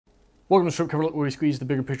Welcome to Strip Cover, where we squeeze the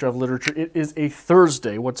bigger picture of literature. It is a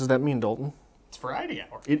Thursday. What does that mean, Dalton? It's variety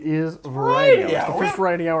hour. It is variety hour. Hour. It's the first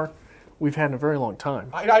variety hour we've had in a very long time.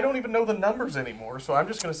 I don't even know the numbers anymore, so I'm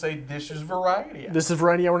just going to say this is variety hour. This is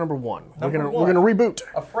variety hour number one. Number We're gonna reboot.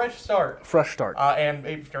 A fresh start. Fresh start. And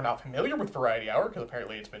if you're not familiar with variety hour, because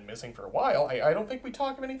apparently it's been missing for a while, I don't think we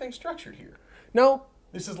talk of anything structured here. No.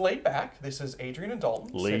 This is laid back. This is Adrian and Dalton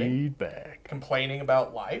sitting, Laid back. complaining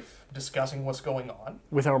about life, discussing what's going on.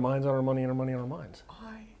 With our minds on our money and our money on our minds.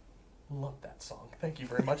 I love that song. Thank you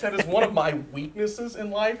very much. That is one of my weaknesses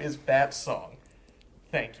in life, is that song.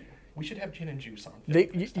 Thank you. We should have gin and juice on. They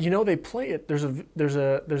play it. There's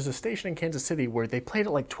a station in Kansas City where they play it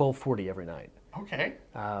at like 12:40 every night. Okay.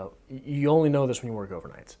 You only know this when you work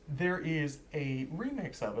overnights. There is a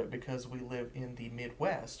remix of it because we live in the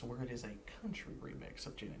Midwest, where it is a country remix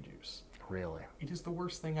of Gin and Juice. Really? It is the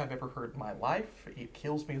worst thing I've ever heard in my life. It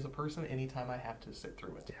kills me as a person anytime I have to sit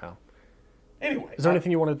through it. Yeah. Anyway. Is there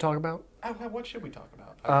anything you wanted to talk about? What should we talk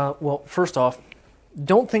about? Well, first off,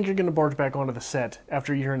 don't think you're going to barge back onto the set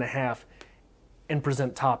after a year and a half and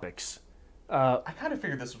present topics. I kind of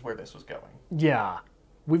figured this was where this was going. Yeah.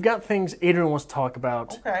 We've got things Adrian wants to talk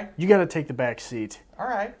about. Okay. You got to take the back seat. All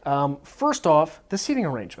right. First off, the seating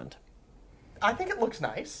arrangement. I think it looks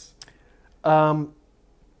nice. That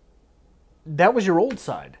was your old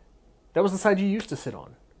side. That was the side you used to sit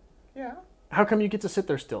on. Yeah. How come you get to sit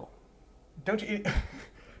there still? Don't you?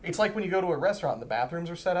 It's like when you go to a restaurant and the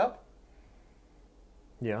bathrooms are set up.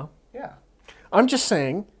 Yeah. Yeah. I'm just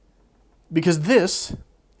saying, because this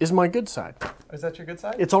is my good side. Is that your good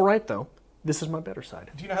side? It's all right, though. This is my better side.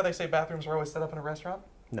 Do you know how they say bathrooms are always set up in a restaurant?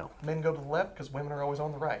 No. Men go to the left because women are always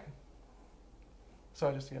on the right. So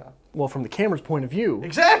I just, Well, from the camera's point of view.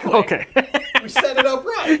 Exactly. Okay. We set it up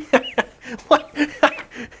right. What?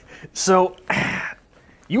 So,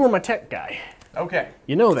 you were my tech guy. Okay.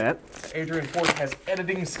 You know that. Adrian Ford has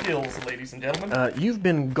editing skills, ladies and gentlemen. You've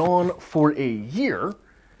been gone for a year.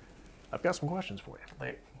 I've got some questions for you.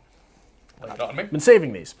 Lay it on me. Been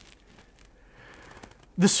saving these.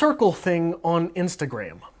 The circle thing on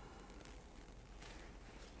Instagram.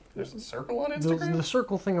 There's a circle on Instagram? The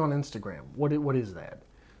circle thing on Instagram. What is that?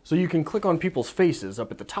 So you can click on people's faces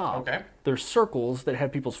up at the top. Okay. There's circles that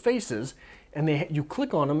have people's faces, and you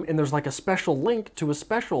click on them, and there's like a special link to a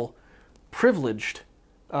special privileged,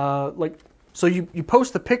 so you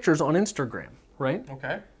post the pictures on Instagram, right?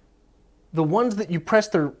 Okay. The ones that you press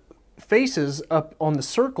their faces up on the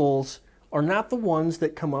circles are not the ones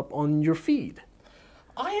that come up on your feed.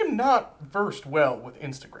 I am not versed well with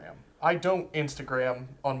Instagram. I don't Instagram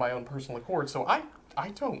on my own personal accord, so I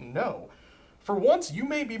don't know. For once, you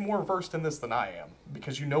may be more versed in this than I am,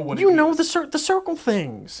 because you know what it is. You know the circle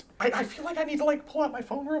things. I feel like I need to pull out my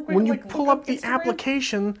phone real quick. When you and, pull look up the Instagram.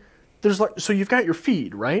 application, there's so you've got your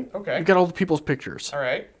feed, right? Okay. You've got all the people's pictures. All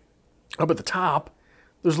right. Up at the top,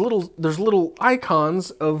 there's little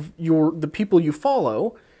icons of the people you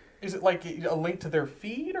follow. Is it like a link to their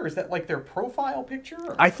feed, or is that like their profile picture?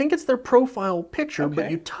 Or? I think it's their profile picture, but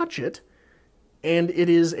Okay. you touch it, and it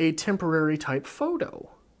is a temporary type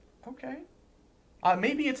photo. Okay.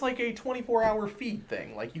 Maybe it's like a 24-hour feed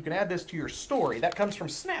thing. Like you can add this to your story. That comes from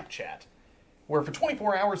Snapchat, where for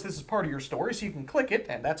 24 hours this is part of your story, so you can click it,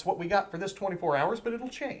 and that's what we got for this 24 hours, but it'll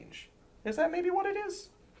change. Is that maybe what it is?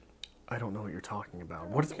 I don't know what you're talking about.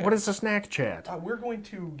 What is a Snapchat? We're going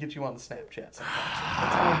to get you on the Snapchat sometime.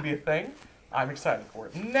 That's going to be a thing. I'm excited for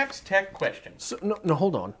it. Next tech question. So, no,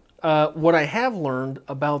 hold on. What I have learned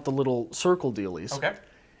about the little circle dealies Okay.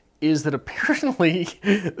 is that apparently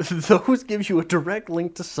those give you a direct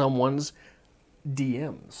link to someone's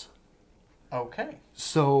DMs. Okay.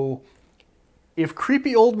 So if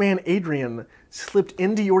creepy old man Adrian slipped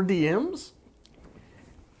into your DMs,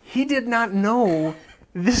 he did not know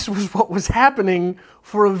this was what was happening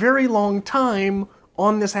for a very long time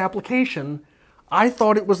on this application. I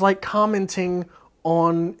thought it was like commenting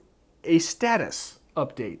on a status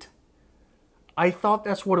update. I thought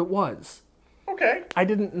that's what it was. Okay. I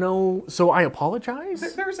didn't know, so I apologize.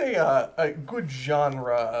 There's a good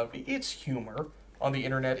genre of it's humor on the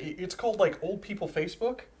internet. It's called old people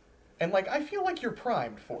Facebook, and I feel like you're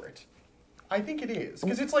primed for it. I think it is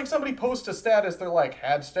because it's like somebody posts a status. They're like,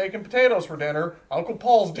 "Had steak and potatoes for dinner. Uncle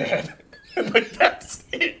Paul's dead." That's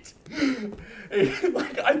it.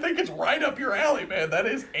 I think it's right up your alley, man. That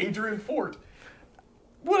is Adrian Fort.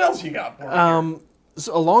 What else you got for me?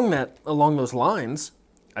 So along those lines,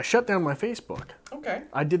 I shut down my Facebook. Okay.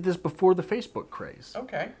 I did this before the Facebook craze.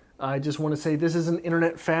 Okay. I just want to say this is an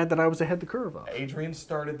internet fad that I was ahead the curve of. Adrian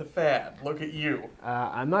started the fad. Look at you.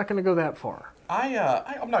 I'm not going to go that far.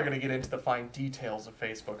 I'm not going to get into the fine details of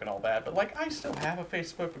Facebook and all that, but I still have a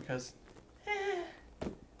Facebook because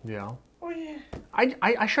Yeah. Oh yeah.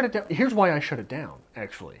 I shut it down. Here's why I shut it down,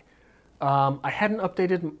 actually. I hadn't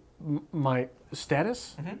updated my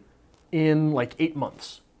status in like 8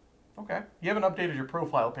 months. Okay. You haven't updated your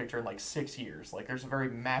profile picture in like 6 years. Like, there's a very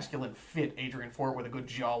masculine fit Adrian Fort with a good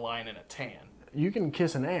jawline and a tan. You can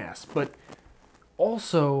kiss an ass, but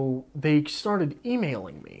also they started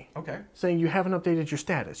emailing me. Okay. Saying you haven't updated your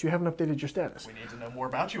status. You haven't updated your status. We need to know more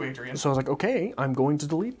about you, Adrian. So I was like, okay, I'm going to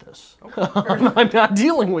delete this. Okay. I'm not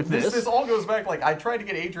dealing with this. This all goes back, like, I tried to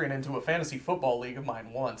get Adrian into a fantasy football league of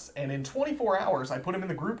mine once, and in 24 hours, I put him in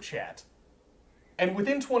the group chat. And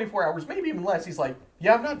within 24 hours, maybe even less, he's like,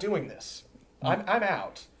 yeah, I'm not doing this. I'm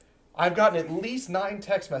out. I've gotten at least 9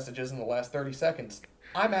 text messages in the last 30 seconds.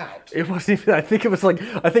 I'm out. It wasn't even, I think it was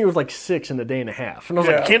like 6 in a day and a half. And I was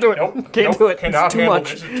like, can't do it. Nope, Can't do it. Cannot It's too handle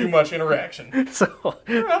much. This is too much interaction.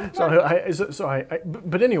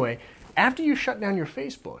 But anyway, after you shut down your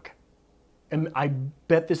Facebook, and I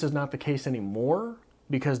bet this is not the case anymore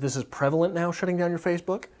because this is prevalent now, shutting down your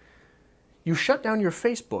Facebook. You shut down your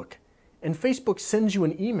Facebook, and Facebook sends you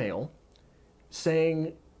an email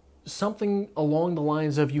saying something along the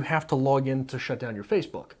lines of you have to log in to shut down your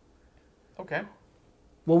Facebook. Okay.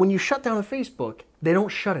 Well, when you shut down a Facebook, they don't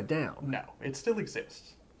shut it down. No, it still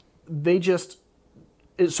exists. They just,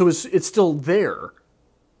 so it's still there.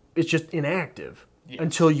 It's just inactive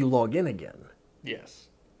until you log in again. Yes.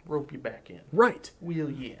 Rope you back in. Right.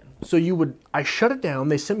 Wheel you in. So I shut it down.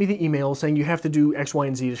 They sent me the email saying you have to do X, Y,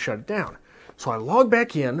 and Z to shut it down. So I log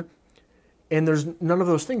back in, and there's none of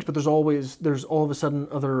those things, but there's all of a sudden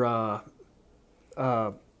other,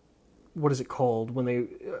 what is it called when they...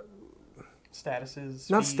 Statuses?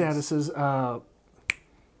 Not feeds? statuses,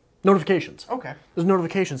 notifications. Okay. There's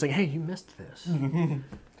notifications saying, hey, you missed this.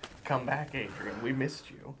 Come back, Adrian. We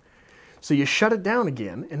missed you. So you shut it down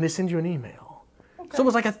again, and they send you an email. Okay. So it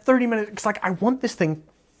was like a 30-minute... It's like, I want this thing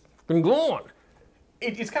gone.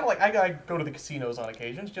 It's kind of like, I go to the casinos on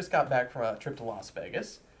occasions. Just got back from a trip to Las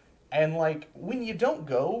Vegas. And, like, when you don't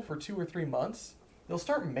go for 2 or 3 months, they'll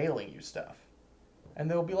start mailing you stuff. And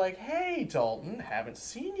they'll be like, hey, Dalton, haven't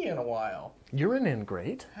seen you in a while. You're an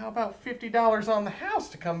ingrate. How about $50 on the house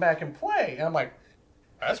to come back and play? And I'm like,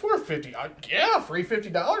 that's worth $50. Yeah, free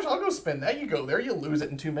 $50. I'll go spend that. You go there, you lose it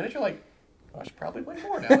in 2 minutes. You're like, I should probably win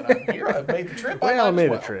more now that I'm here. I've made the trip. I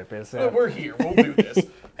made the trip. Yes, But we're here. We'll do this.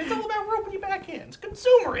 It's all about roping you back in. It's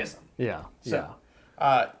consumerism. Yeah, So,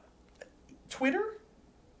 Twitter,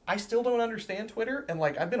 I still don't understand Twitter. And,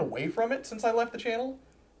 like, I've been away from it since I left the channel.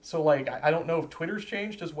 So, like, I don't know if Twitter's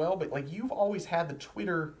changed as well. But, like, you've always had the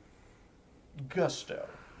Twitter gusto.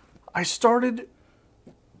 I started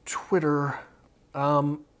Twitter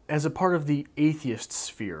as a part of the atheist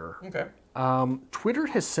sphere. Okay. Twitter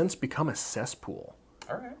has since become a cesspool.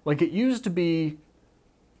 All right. Like, it used to be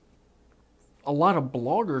a lot of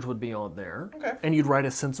bloggers would be on there. Okay. And you'd write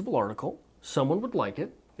a sensible article. Someone would like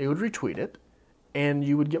it. They would retweet it. And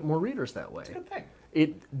you would get more readers that way. It's a good thing.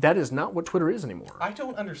 That is not what Twitter is anymore. I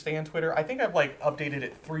don't understand Twitter. I think I've, like, updated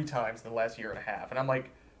it 3 times in the last year and a half. And I'm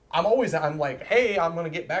like, I'm like, hey, I'm going to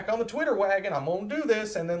get back on the Twitter wagon. I'm going to do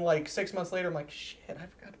this. And then, like, 6 months later, I'm like, shit, I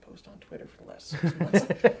forgot to post on Twitter for the last 6 months.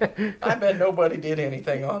 I bet nobody did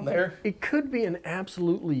anything on there. It could be an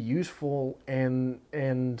absolutely useful and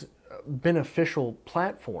beneficial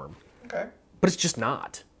platform. Okay. But it's just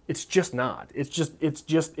not. It's just not. It's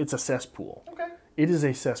a cesspool. Okay. It is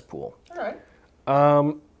a cesspool. All right.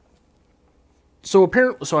 So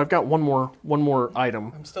I've got one more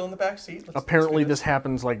item. I'm still in the back seat. Apparently let's do this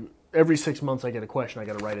happens like every 6 months. I get a question. I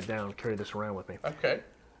got to write it down, carry this around with me. Okay.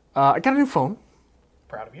 I got a new phone.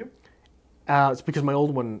 Proud of you. It's because my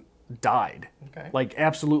old one died. Okay. Like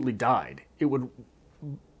absolutely died.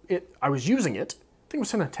 I was using it. I think it was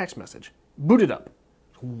sending a text message. Booted up.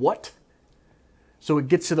 What? So it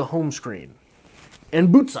gets to the home screen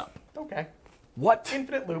and boots up. Okay. What?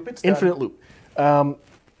 Infinite loop. It's done. Infinite loop.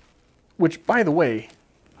 Which, by the way,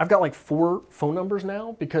 I've got like 4 phone numbers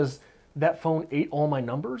now because that phone ate all my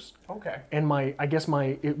numbers. Okay. And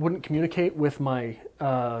it wouldn't communicate with my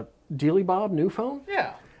Dealy Bob new phone.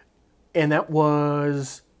 Yeah. And that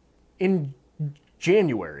was in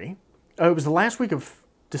January. It was the last week of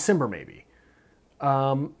December, maybe.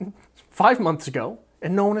 5 months ago,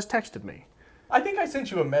 and no one has texted me. I think I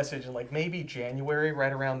sent you a message in like maybe January,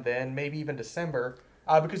 right around then, maybe even December,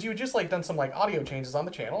 because you had just like done some like audio changes on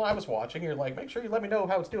the channel. I was watching. You're like, make sure you let me know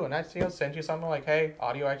how it's doing. I send you something like, hey,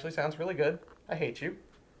 audio actually sounds really good. I hate you.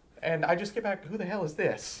 And I just get back, who the hell is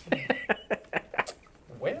this?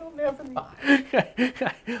 Well, never for me.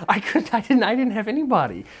 I didn't have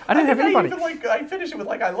anybody. I didn't have anybody. I finished it with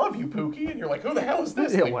like, I love you, Pookie, and you're like, who the hell is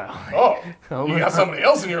this? Yeah, Like, well, oh, you got somebody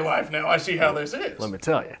else in your life now. I see how this is. let me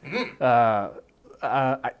tell you.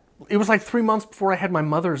 It was like 3 months before I had my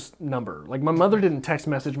mother's number. Like, my mother didn't text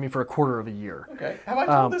message me for a quarter of a year. Okay. Have I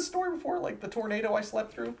told this story before? Like the tornado I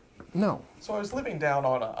slept through? No. So I was living down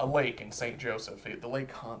on a lake in St. Joseph, the Lake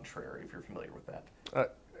Contrary, if you're familiar with that.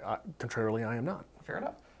 Contrarily, I am not. Fair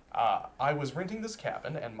enough. I was renting this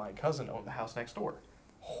cabin, and my cousin owned the house next door.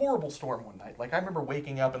 Horrible storm one night. Like, I remember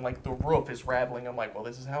waking up, and, like, the roof is rattling. I'm like, well,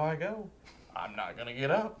 this is how I go. I'm not going to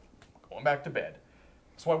get up. I'm going back to bed.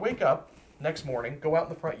 So I wake up next morning, go out in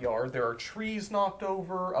the front yard. There are trees knocked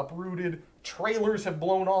over, uprooted. Trailers have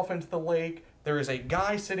blown off into the lake. There is a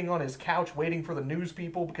guy sitting on his couch waiting for the news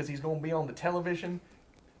people because he's going to be on the television.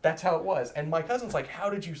 That's how it was. And my cousin's like, how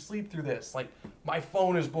did you sleep through this? Like, my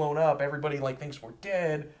phone is blown up. Everybody, like, thinks we're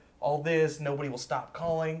dead. All this. Nobody will stop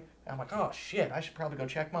calling. And I'm like, oh, shit. I should probably go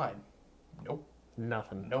check mine. Nope.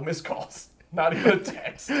 Nothing. No missed calls. Not even a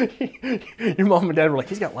text. Your mom and dad were like,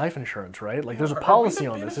 he's got life insurance, right? Like, there's a policy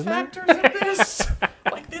on this, isn't there? Factors of this.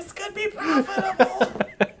 Like, this could be profitable.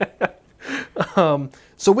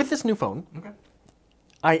 So with this new phone, Okay.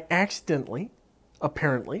 I accidentally,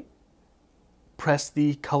 apparently, pressed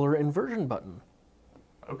the color inversion button.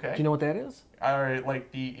 Okay. Do you know what that is? All right,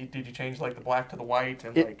 like, did you change, like, the black to the white?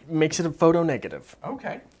 And It like, makes it a photo negative.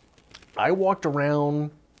 okay. I walked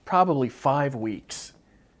around probably 5 weeks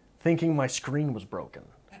thinking my screen was broken.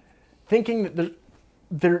 Thinking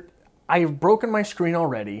that I have broken my screen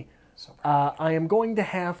already. So I am going to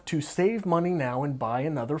have to save money now and buy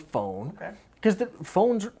another phone. Okay. Because the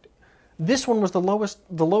phones, this one was the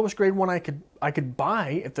lowest grade one I could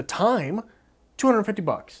buy at the time,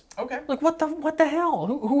 $250. Okay. Like, what the hell?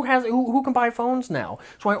 Who can buy phones now?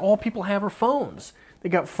 That's why all people have are phones. They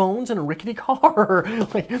got phones and a rickety car.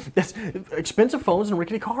 Like, that's expensive phones and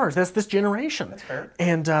rickety cars. That's this generation. That's fair.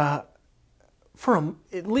 And for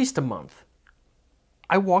at least a month,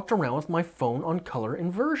 I walked around with my phone on color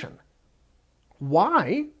inversion.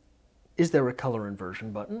 Why is there a color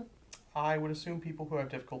inversion button? I would assume people who have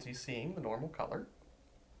difficulty seeing the normal color.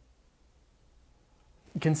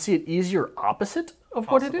 You can see it easier opposite of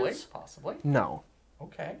Possibly, what it is? Possibly. No.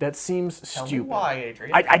 Okay. That seems Tell stupid. me why,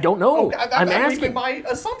 Adrian. I don't know. I'm asking. leaving my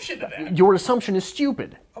assumption to that. Your assumption is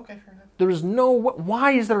stupid. Okay, fair enough. There is no...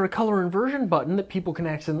 Why is there a color inversion button that people can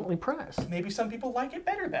accidentally press? Maybe some people like it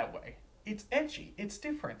better that way. It's edgy. It's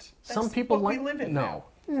different. That's Some people what like... we live in no. now.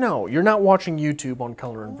 No, you're not watching YouTube on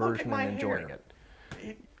color inversion my and enjoying hair.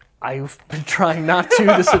 it. I've been trying not to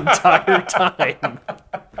this entire time.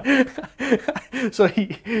 So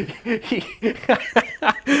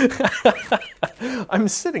I'm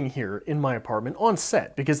sitting here in my apartment on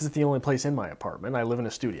set because it's the only place in my apartment. I live in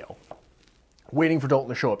a studio, waiting for Dalton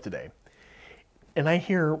to show up today. And I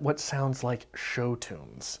hear what sounds like show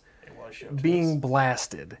tunes It was show tunes. being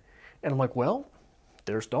blasted. And I'm like, well,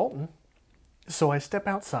 there's Dalton. So I step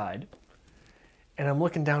outside and I'm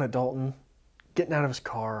looking down at Dalton getting out of his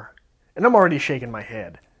car, and I'm already shaking my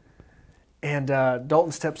head. And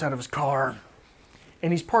Dalton steps out of his car,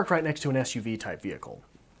 and he's parked right next to an SUV-type vehicle.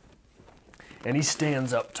 And he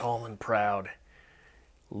stands up tall and proud,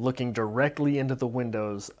 looking directly into the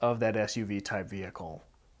windows of that SUV-type vehicle.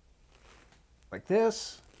 Like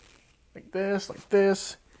this, like this, like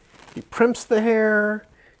this. He primps the hair,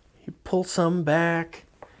 he pulls some back,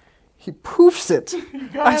 he poofs it.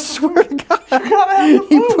 I swear to God.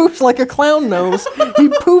 He poofs like a clown nose. He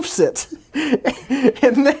poofs it.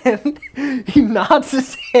 And then he nods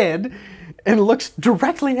his head and looks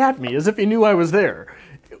directly at me as if he knew I was there.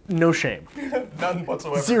 No shame. None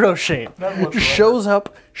whatsoever. Zero shame. None whatsoever.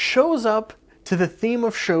 Shows up to the theme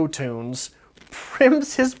of show tunes,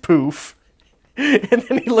 prims his poof, and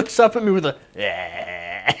then he looks up at me with a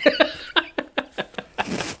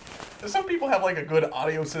Some people have like a good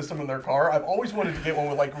audio system in their car. I've always wanted to get one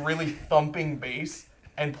with like really thumping bass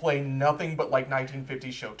and play nothing but like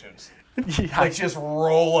 1950s show tunes. Like just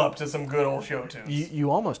roll up to some good old show tunes.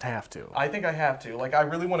 You almost have to. I think I have to. Like I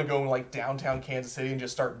really want to go like downtown Kansas City and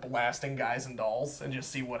just start blasting Guys and Dolls and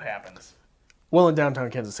just see what happens. Well, in downtown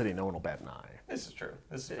Kansas City, no one will bat an eye. This is true.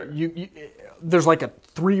 This is fair. There's like a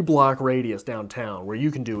 3-block radius downtown where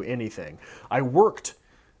you can do anything. I worked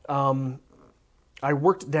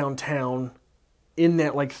downtown in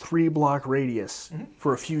that like 3-block radius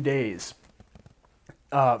for a few days,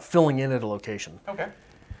 filling in at a location. Okay.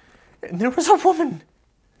 And there was a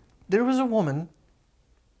woman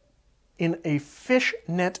in a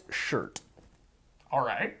fishnet shirt, All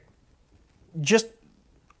right. just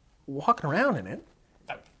walking around in it,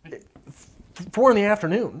 4 in the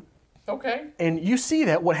afternoon. Okay. And you see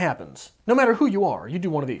that, what happens? No matter who you are, you do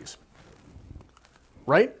one of these.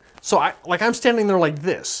 Right? So I'm standing there like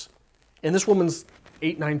this, and this woman's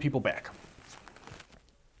 8, 9 people back.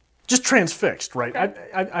 Just transfixed, right?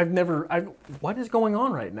 Okay. What is going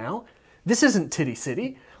on right now? This isn't Titty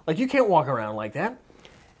City. Like, you can't walk around like that.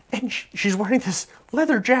 And she's wearing this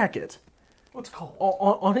leather jacket. What's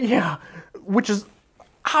called? Yeah, which is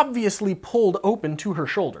obviously pulled open to her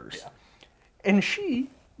shoulders. Yeah. And she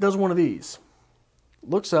does one of these.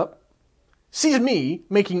 Looks up, sees me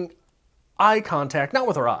making eye contact, not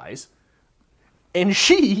with her eyes, and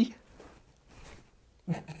she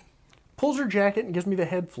pulls her jacket and gives me the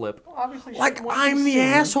head flip. Well, obviously, like I'm the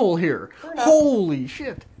asshole here. Holy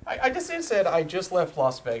shit. I just said I just left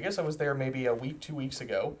Las Vegas. I was there maybe a week, 2 weeks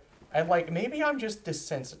ago. And, like, maybe I'm just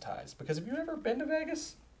desensitized. Because have you ever been to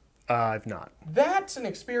Vegas? I've not. That's an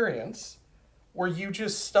experience where you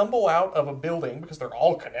just stumble out of a building because they're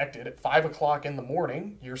all connected at 5 o'clock in the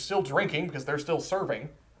morning. You're still drinking because they're still serving.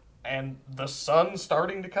 And the sun's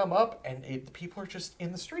starting to come up, and people are just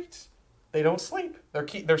in the streets. They don't sleep.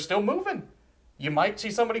 They're still moving. You might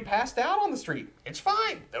see somebody passed out on the street. It's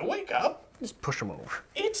fine. They'll wake up. Just push them over.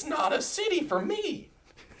 It's not a city for me.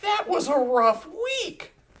 That was a rough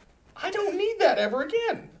week. I don't need that ever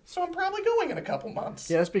again. So I'm probably going in a couple months.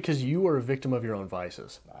 Yeah, that's because you are a victim of your own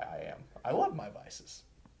vices. I am. I love my vices.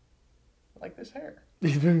 I like this hair.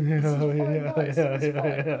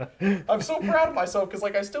 I'm so proud of myself because,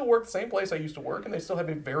 like, I still work the same place I used to work, and they still have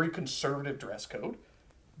a very conservative dress code.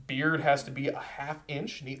 Beard has to be a 1/2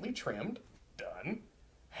 inch neatly trimmed. Done.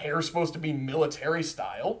 Hair's supposed to be military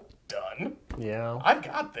style. Done. Yeah. I've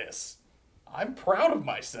got this. I'm proud of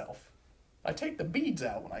myself. I take the beads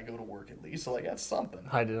out when I go to work, at least, so, like, that's something.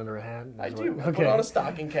 Hide it under a hat? I do. Okay. I put on a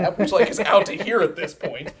stocking cap, which, like, is out to here at this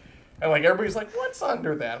point. And, like, everybody's like, what's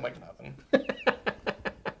under that? I'm like, nothing.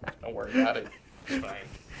 Don't worry about it. It's fine.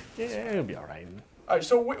 Yeah, it'll be all right. All right,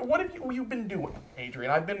 so what have you been doing, Adrian?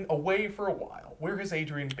 I've been away for a while. Where has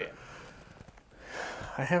Adrian been?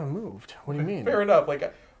 I haven't moved. What do you mean? Fair enough.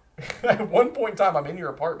 Like, at one point in time, I'm in your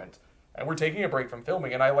apartment, and we're taking a break from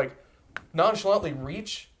filming, and I, like, nonchalantly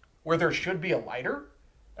reach where there should be a lighter.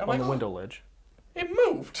 And I'm On like, the window ledge. It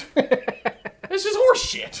moved. This is horse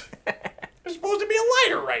shit. There's supposed to be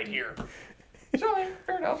a lighter right here. So,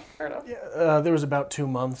 fair enough. Yeah, there was about 2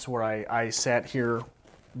 months where I sat here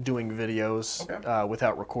doing videos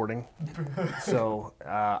without recording. So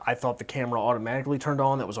I thought the camera automatically turned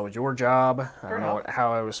on. That was always your job. I don't know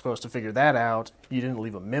how I was supposed to figure that out. You didn't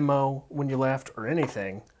leave a memo when you left or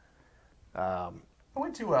anything. I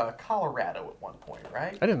went to Colorado at one point,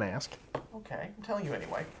 right? I didn't ask. Okay, I'm telling you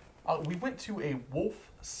anyway. We went to a wolf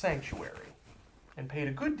sanctuary and paid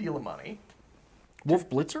a good deal of money. Wolf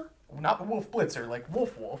Blitzer? Not the Wolf Blitzer, like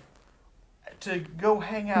Wolf, to go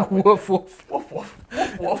hang out with Wolf.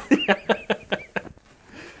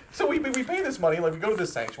 So we pay this money, like, we go to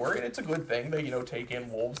this sanctuary, and it's a good thing. They, take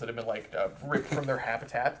in wolves that have been, like, ripped from their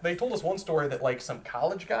habitat. They told us one story that, like, some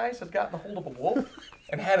college guys had gotten a hold of a wolf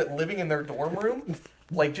and had it living in their dorm room,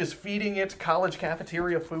 like, just feeding it college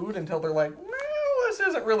cafeteria food until they're like, well, this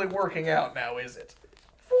isn't really working out now, is it?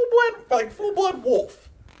 Full-blood wolf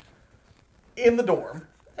in the dorm.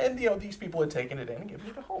 And, these people had taken it in and given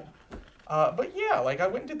it a home. But, yeah, like, I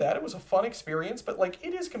went and did that. It was a fun experience, but, like,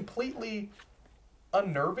 it is completely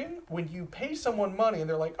unnerving when you pay someone money and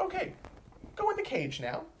they're like, okay, go in the cage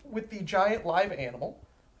now with the giant live animal.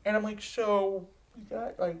 And I'm like, so you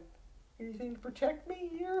got, like, anything to protect me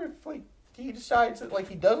here? If, like, he decides that, like,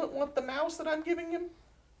 he doesn't want the mouse that I'm giving him,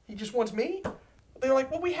 he just wants me? They're like,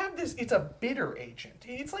 well, we have this, it's a bitter agent.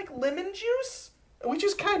 It's like lemon juice. We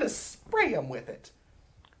just kind of spray him with it.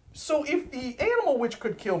 So if the animal which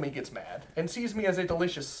could kill me gets mad and sees me as a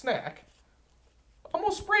delicious snack, I'm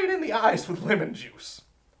going to spray it in the eyes with lemon juice.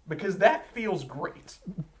 Because that feels great.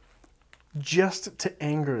 Just to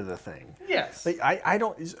anger the thing. Yes. Like,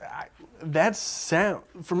 that sound,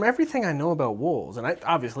 from everything I know about wolves, and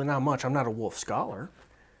obviously not much, I'm not a wolf scholar,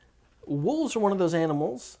 wolves are one of those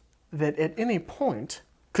animals that at any point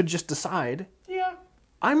could just decide, yeah,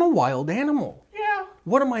 I'm a wild animal. Yeah.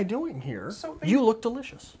 What am I doing here? So you look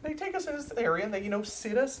delicious. They take us in this area and they,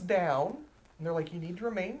 sit us down. And they're like, you need to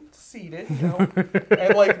remain seated,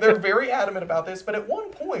 And, like, they're very adamant about this. But at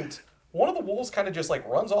one point, one of the wolves kind of just, like,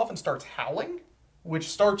 runs off and starts howling, which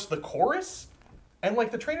starts the chorus. And,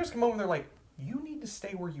 like, the trainers come over and they're like, you need to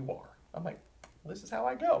stay where you are. I'm like, this is how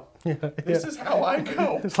I go. This is how I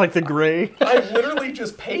go. It's like the gray. I literally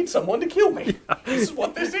just paid someone to kill me. This is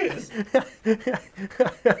what this is.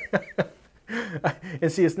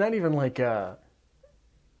 And see, it's not even like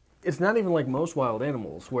it's not even like most wild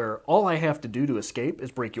animals, where all I have to do to escape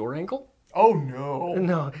is break your ankle. Oh, no.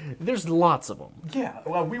 No, there's lots of them. Yeah,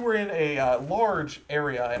 well, we were in a large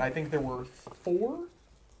area, and I think there were 4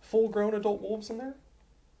 full-grown adult wolves in there.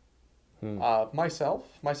 Myself,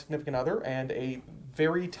 my significant other, and a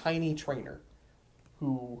very tiny trainer,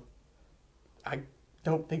 who I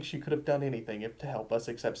don't think she could have done anything to help us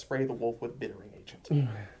except spray the wolf with bittering agent.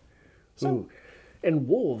 Ooh. And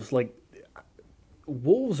wolves,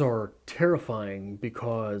 wolves are terrifying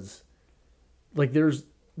because, there's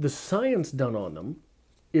the science done on them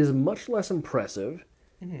is much less impressive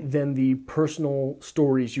than the personal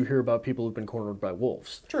stories you hear about people who've been cornered by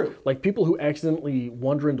wolves. True. Like people who accidentally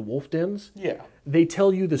wander into wolf dens. Yeah. They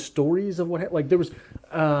tell you the stories of what happened. There was,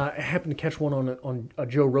 I happened to catch one on a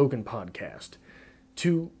Joe Rogan podcast.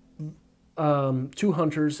 Two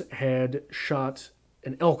hunters had shot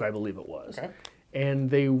an elk, I believe it was. Okay. And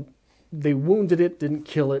they wounded it, didn't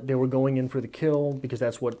kill it. They were going in for the kill because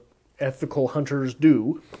that's what ethical hunters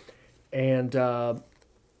do. And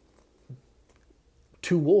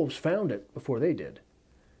 2 wolves found it before they did.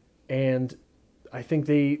 And I think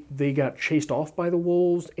they got chased off by the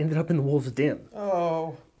wolves, ended up in the wolves' den.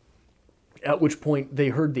 Oh. At which point they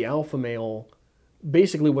heard the alpha male.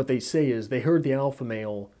 Basically what they say is they heard the alpha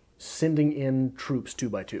male sending in troops 2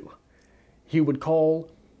 by 2. He would call,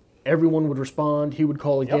 everyone would respond, he would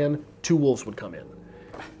call again, 2 wolves would come in.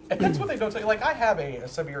 And that's what they don't tell you. Like, I have a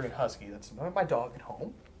Siberian Husky that's my dog at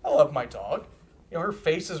home. I love my dog. You know, her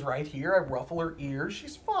face is right here. I ruffle her ears.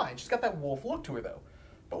 She's fine. She's got that wolf look to her, though.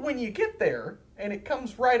 But when you get there, and it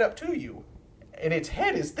comes right up to you, and its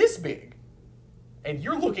head is this big, and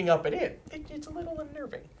you're looking up at it, it's a little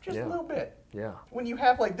unnerving. Just a little bit. Yeah. When you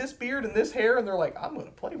have, this beard and this hair, and they're like, I'm going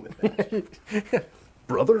to play with that.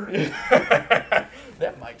 Brother?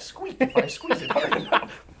 That might squeak if I squeeze it hard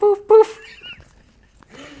enough. Poof, poof.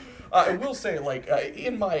 I will say,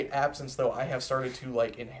 in my absence, though, I have started to,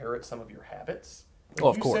 inherit some of your habits.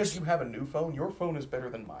 Of you course. said you have a new phone. Your phone is better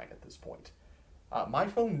than mine at this point. My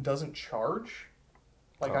phone doesn't charge.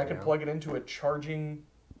 I can plug it into a charging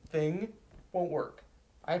thing. Won't work.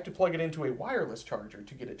 I have to plug it into a wireless charger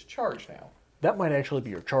to get it to charge now. That might actually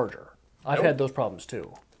be your charger. I've had those problems,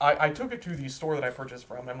 too. I took it to the store that I purchased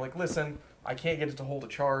from. I'm like, listen, I can't get it to hold a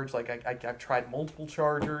charge. I've tried multiple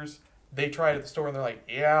chargers. They tried at the store, and they're like,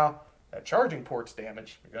 yeah, that charging port's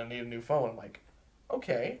damaged. You're going to need a new phone. I'm like,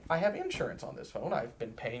 okay, I have insurance on this phone. I've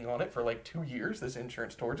been paying on it for 2 years, this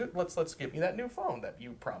insurance towards it. Let's give me that new phone that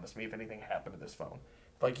you promised me if anything happened to this phone.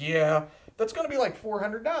 Like, yeah, that's going to be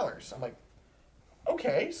 $400. I'm like,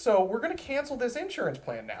 okay, so we're going to cancel this insurance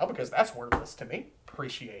plan now because that's worthless to me.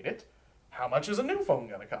 Appreciate it. How much is a new phone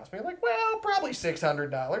going to cost me? I'm like, well, probably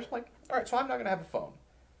 $600. I'm like, all right, so I'm not going to have a phone.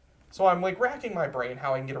 So I'm racking my brain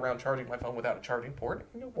how I can get around charging my phone without a charging port.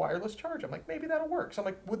 Wireless charge. I'm like, maybe that'll work. So I'm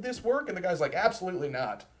like, would this work? And the guy's like, absolutely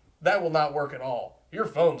not. That will not work at all. Your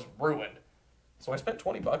phone's ruined. So I spent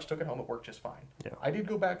 $20, took it home, it worked just fine. Yeah. I did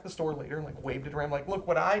go back to the store later and waved it around look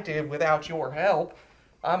what I did without your help.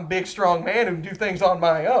 I'm a big, strong man who can do things on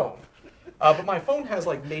my own. But my phone has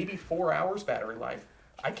maybe 4 hours battery life.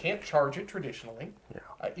 I can't charge it traditionally. Yeah.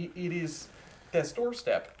 It is death's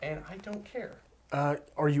doorstep, and I don't care.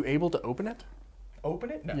 Are you able to open it?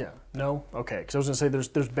 Open it? No. Yeah. No? Okay. Because I was going to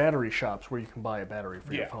say there's battery shops where you can buy a battery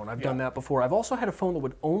for your phone. I've done that before. I've also had a phone that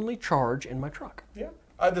would only charge in my truck. Yeah.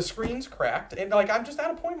 The screen's cracked, and I'm just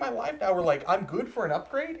at a point in my life now where I'm good for an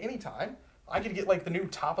upgrade anytime. I could get the new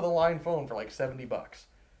top of the line phone for $70,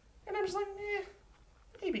 and I'm just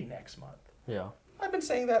maybe next month. Yeah. I've been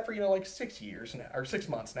saying that for 6 years now or 6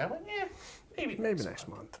 months now. Maybe next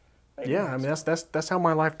month. Yeah, I mean that's how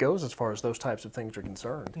my life goes as far as those types of things are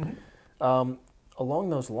concerned. Mm-hmm. Along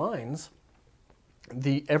those lines,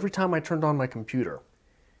 every time I turned on my computer,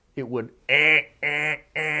 it would like a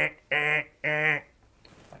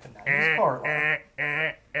 90s car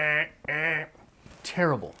alarm.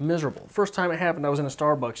 Terrible, miserable. First time it happened, I was in a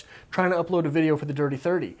Starbucks trying to upload a video for the Dirty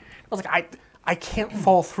 30. I was like, I can't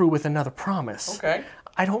fall through with another promise. Okay.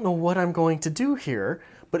 I don't know what I'm going to do here,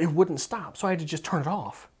 but it wouldn't stop, so I had to just turn it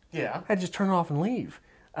off. Yeah. I had to just turn it off and leave.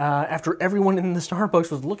 After everyone in the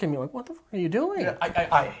Starbucks was looking at me like, what the fuck are you doing? Yeah,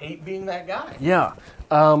 I hate being that guy. Yeah.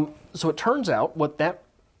 So it turns out what that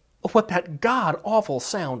god-awful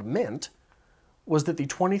sound meant was that the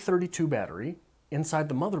 2032 battery inside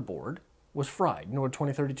the motherboard was fried. You know what a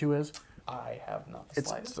 2032 is? I have not the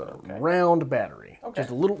slightest. It's a round battery. Okay.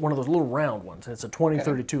 Just one of those little round ones. And it's a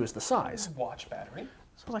 2032 is the size. Watch battery.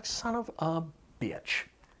 So I was like, son of a bitch.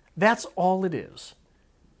 That's all it is.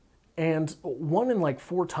 And 1 in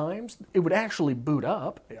 4 times, it would actually boot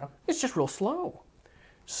up. Yeah. It's just real slow.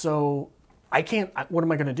 So I can't. What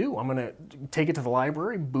am I going to do? I'm going to take it to the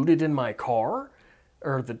library, boot it in my car,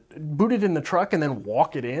 or boot it in the truck, and then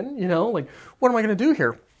walk it in. You know, like what am I going to do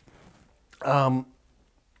here?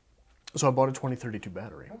 So I bought a 2032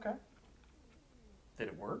 battery. Okay. Did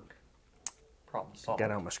it work? Problem solved.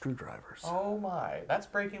 Got out my screwdrivers. Oh my, that's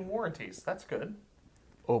breaking warranties. That's good.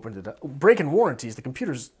 Opened it up. Breaking warranties. The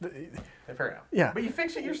computer's. Fair enough. Yeah. But you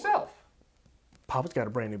fix it yourself. Papa's got a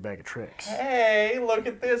brand new bag of tricks. Hey, look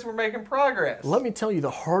at this. We're making progress. Let me tell you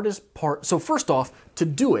the hardest part. So first off, to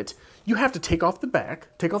do it, you have to take off the back,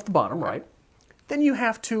 take off the bottom, right? Then you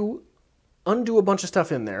have to undo a bunch of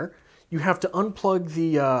stuff in there. You have to unplug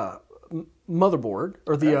the motherboard,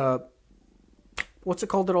 or the, what's it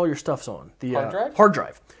called that all your stuff's on? The hard drive? Hard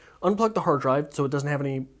drive. Unplug the hard drive so it doesn't have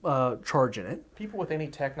any charge in it. People with any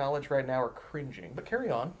tech knowledge right now are cringing, but carry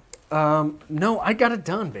on. No, I got it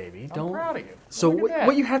done, baby. I'm proud of you. So Look at that.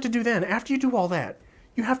 what you have to do then, after you do all that,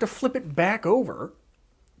 you have to flip it back over,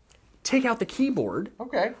 take out the keyboard,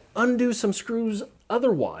 Okay. undo some screws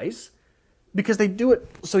otherwise, because they do it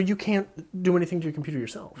so you can't do anything to your computer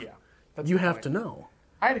yourself. Yeah. That's You the have point. to know.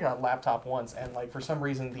 I had a laptop once, and like for some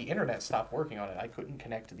reason the internet stopped working on it. I couldn't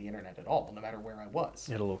connect to the internet at all, no matter where I was.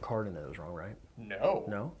 You had a little card in there that was wrong, right? No.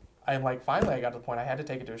 No? And like finally I got to the point I had to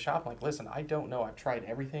take it to a shop. I'm like, listen, I don't know. I've tried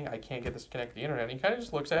everything. I can't get this to connect to the internet. And he kind of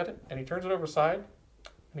just looks at it and he turns it over side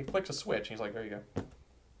and he flicks a switch. He's like, there you go.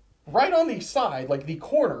 Right on the side, like the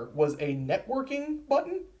corner, was a networking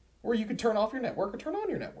button where you could turn off your network or turn on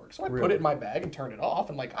your network. So I put it in my bag and turned it off.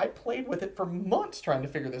 And like I played with it for months trying to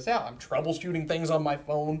figure this out. I'm troubleshooting things on my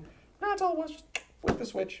phone. That's all it was. Just flick the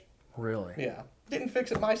switch. Really? Yeah. Didn't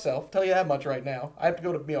fix it myself. Tell you that much right now. I have to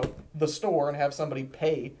go to the store and have somebody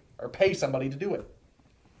pay somebody to do it.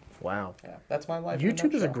 Wow. Yeah, that's my life. in a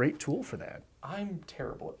YouTube is a nutshell. great tool for that. I'm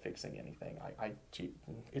terrible at fixing anything.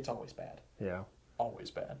 It's always bad. Yeah.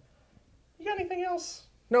 Always bad. You got anything else?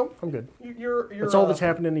 No, I'm good. You're That's all that's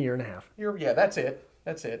happened in a year and a half. Yeah, that's it.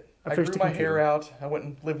 That's it. I grew fixed a my computer. hair out. I went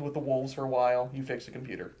and lived with the wolves for a while. You fixed a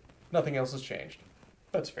computer. Nothing else has changed.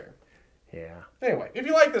 That's fair. Yeah. Anyway, if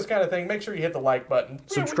you like this kind of thing, make sure you hit the like button.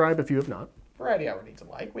 Subscribe if you have not. Variety Hour needs a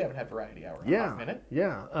like. We haven't had Variety Hour in a hot minute.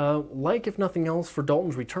 Yeah. Like, if nothing else, for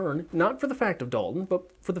Dalton's return. Not for the fact of Dalton, but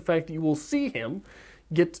for the fact that you will see him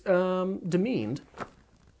get demeaned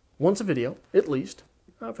once a video, at least,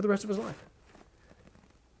 for the rest of his life.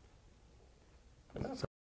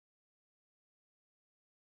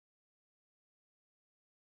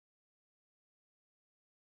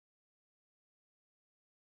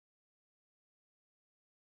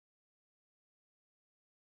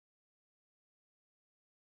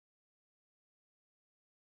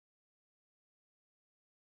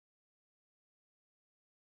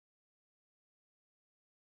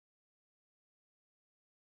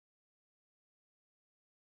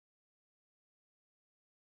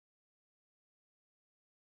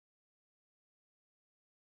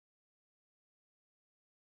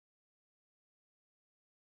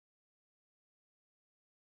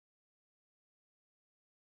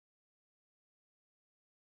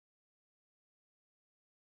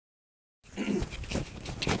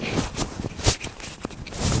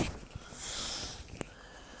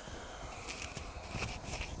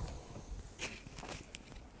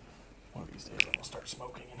 One of these days I'm gonna start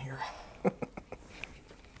smoking in here.